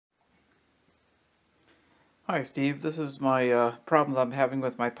Hi Steve, this is my problem that I'm having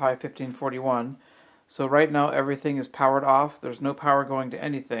with my Pi1541. So right now everything is powered off, there's no power going to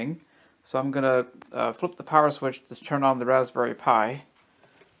anything. So I'm going to flip the power switch to turn on the Raspberry Pi.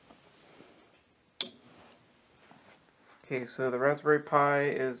 Okay, so the Raspberry Pi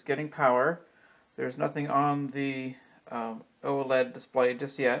is getting power. There's nothing on the OLED display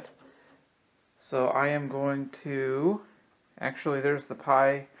just yet. So I am going to, actually there's the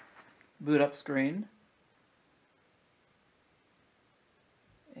Pi boot up screen.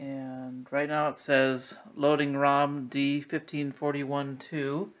 And right now it says loading ROM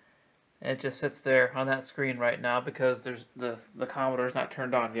D1541-2. And it just sits there on that screen right now because there's the Commodore is not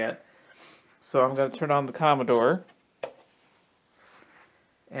turned on yet. So I'm going to turn on the Commodore.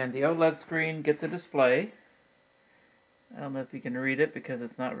 And the OLED screen gets a display. I don't know if you can read it because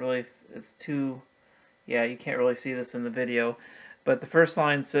it's not really, it's too, yeah, you can't really see this in the video. But the first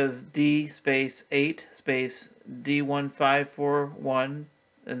line says D space 8 space D1541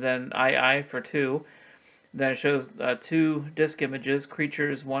 and then II for 2. Then it shows two disk images,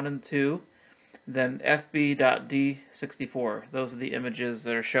 creatures 1 and 2. Then FB.D64. Those are the images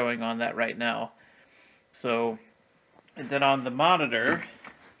that are showing on that right now. So, and then on the monitor,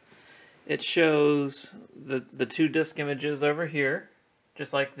 it shows the two disk images over here,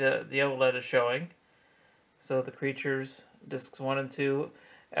 just like the OLED is showing. So the creatures, disks 1 and 2,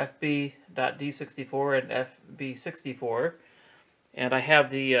 FB.D64 and FB64. And I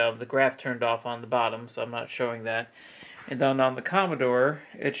have the graph turned off on the bottom, so I'm not showing that. And then on the Commodore,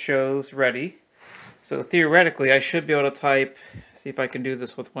 it shows ready. So theoretically, I should be able to type, see if I can do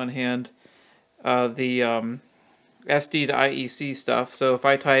this with one hand, the SD to IEC stuff. So if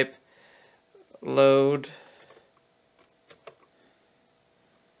I type load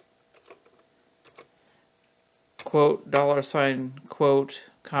quote $ quote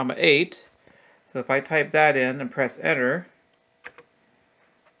comma 8, so if I type that in and press enter,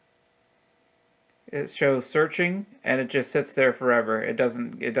 it shows searching and it just sits there forever. It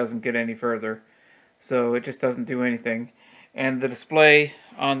doesn't get any further. So it just doesn't do anything. And the display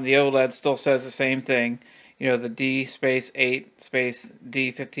on the OLED still says the same thing. You know, the D space 8 space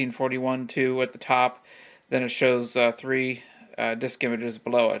D1541-2 at the top. Then it shows three disk images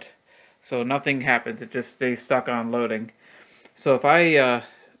below it. So nothing happens. It just stays stuck on loading. So if I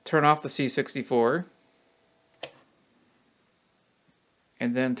turn off the C64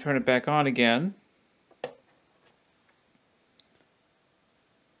 and then turn it back on again,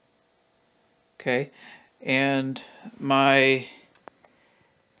 okay, and my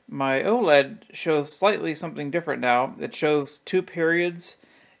OLED shows slightly something different now. It shows two periods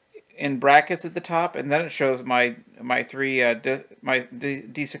in brackets at the top, and then it shows my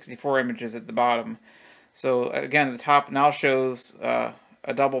D64 images at the bottom. So again, the top now shows a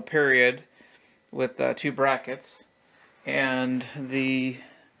double period with two brackets, and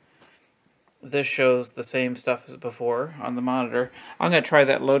this shows the same stuff as before on the monitor. I'm going to try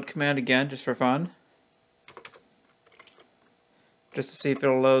that load command again just for fun, just to see if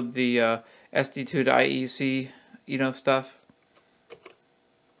it'll load the SD2 to IEC, you know, stuff.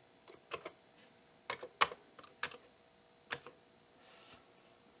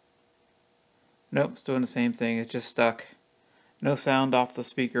 Nope, it's doing the same thing. It's just stuck. No sound off the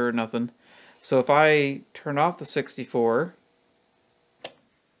speaker or nothing. So if I turn off the 64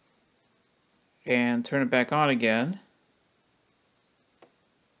 and turn it back on again,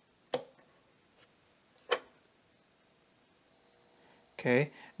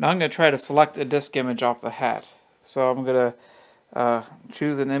 okay, now I'm going to try to select a disk image off the hat. So I'm going to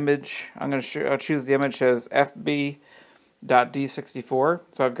choose an image. I'm going to choose the image as FB.D64.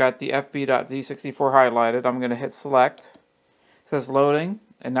 So I've got the FB.D64 highlighted. I'm going to hit select. It says loading,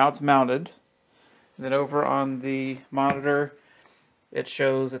 and now it's mounted. And then over on the monitor, it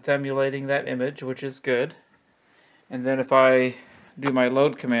shows it's emulating that image, which is good. And then if I do my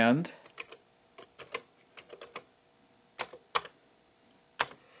load command,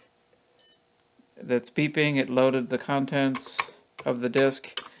 that's beeping. It loaded the contents of the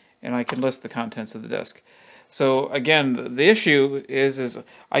disk, and I can list the contents of the disk. So again, the issue is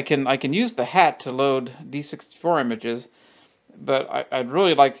I can use the hat to load D64 images, but I'd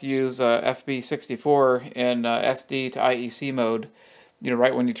really like to use FB64 in SD to IEC mode. You know,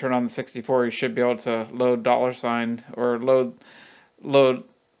 right when you turn on the 64, you should be able to load $ or load,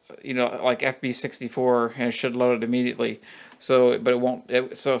 you know, like FB64, and it should load it immediately. So, but it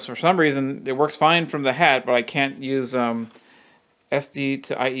won't. So for some reason, it works fine from the hat, but I can't use SD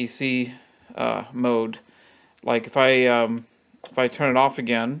to IEC mode. Like if I turn it off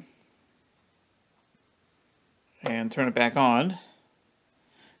again and turn it back on,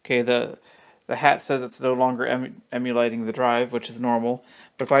 okay, the the hat says it's no longer emulating the drive, which is normal.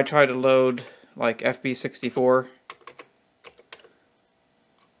 But if I try to load like FB64,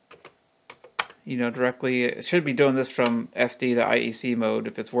 you know, directly, it should be doing this from SD to IEC mode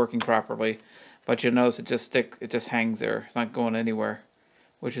if it's working properly. But you'll notice it just hangs there. It's not going anywhere,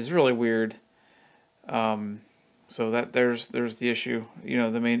 which is really weird. So there's the issue, you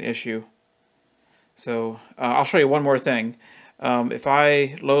know, the main issue. So I'll show you one more thing. If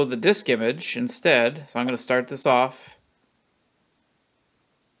I load the disk image instead, so I'm going to start this off,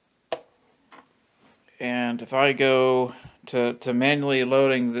 and if I go to manually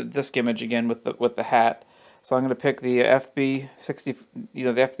loading the disk image again with the hat, so I'm going to pick the FB60, you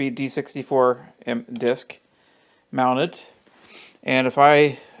know, the FBD64 disk, mount it, and if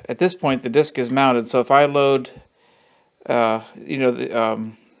I, at this point the disk is mounted, so if I load, you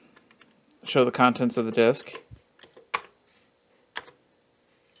know, show the contents of the disk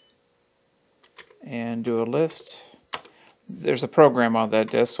and do a list. There's a program on that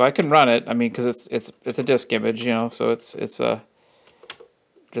disk, so I can run it. I mean, because it's a disk image, you know, so it's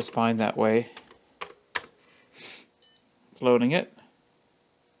just fine that way. It's loading it.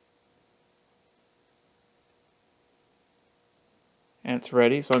 And it's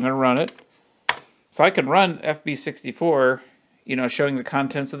ready, so I'm going to run it. So I can run FB64, you know, showing the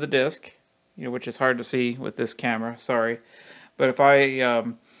contents of the disk, you know, which is hard to see with this camera, sorry. But if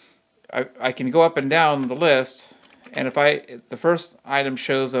I can go up and down the list, and if the first item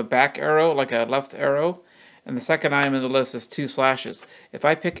shows a back arrow, like a left arrow, and the second item in the list is 2 slashes. If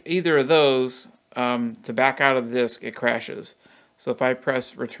I pick either of those to back out of the disk, it crashes. So if I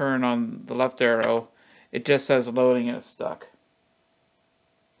press return on the left arrow, it just says loading and it's stuck.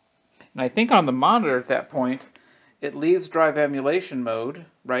 And I think on the monitor at that point, it leaves drive emulation mode,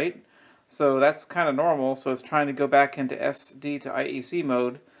 right? So that's kind of normal. So it's trying to go back into SD to IEC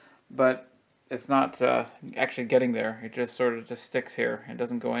mode, but it's not actually getting there. It just sort of just sticks here and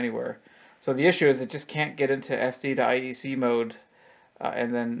doesn't go anywhere. So the issue is it just can't get into SD to IEC mode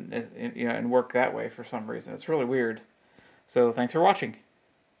and then you know, and work that way for some reason. It's really weird. So thanks for watching.